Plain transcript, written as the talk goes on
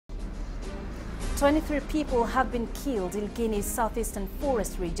23 people have been killed in Guinea's southeastern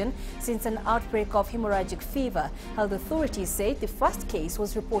forest region since an outbreak of hemorrhagic fever. Health authorities say the first case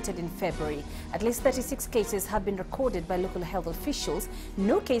was reported in February. At least 36 cases have been recorded by local health officials.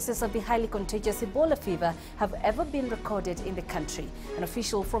 No cases of the highly contagious Ebola fever have ever been recorded in the country. An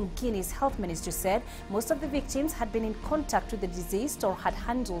official from Guinea's health ministry said most of the victims had been in contact with the diseased or had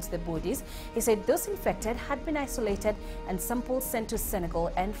handled the bodies. He said those infected had been isolated and samples sent to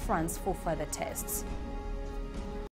Senegal and France for further tests.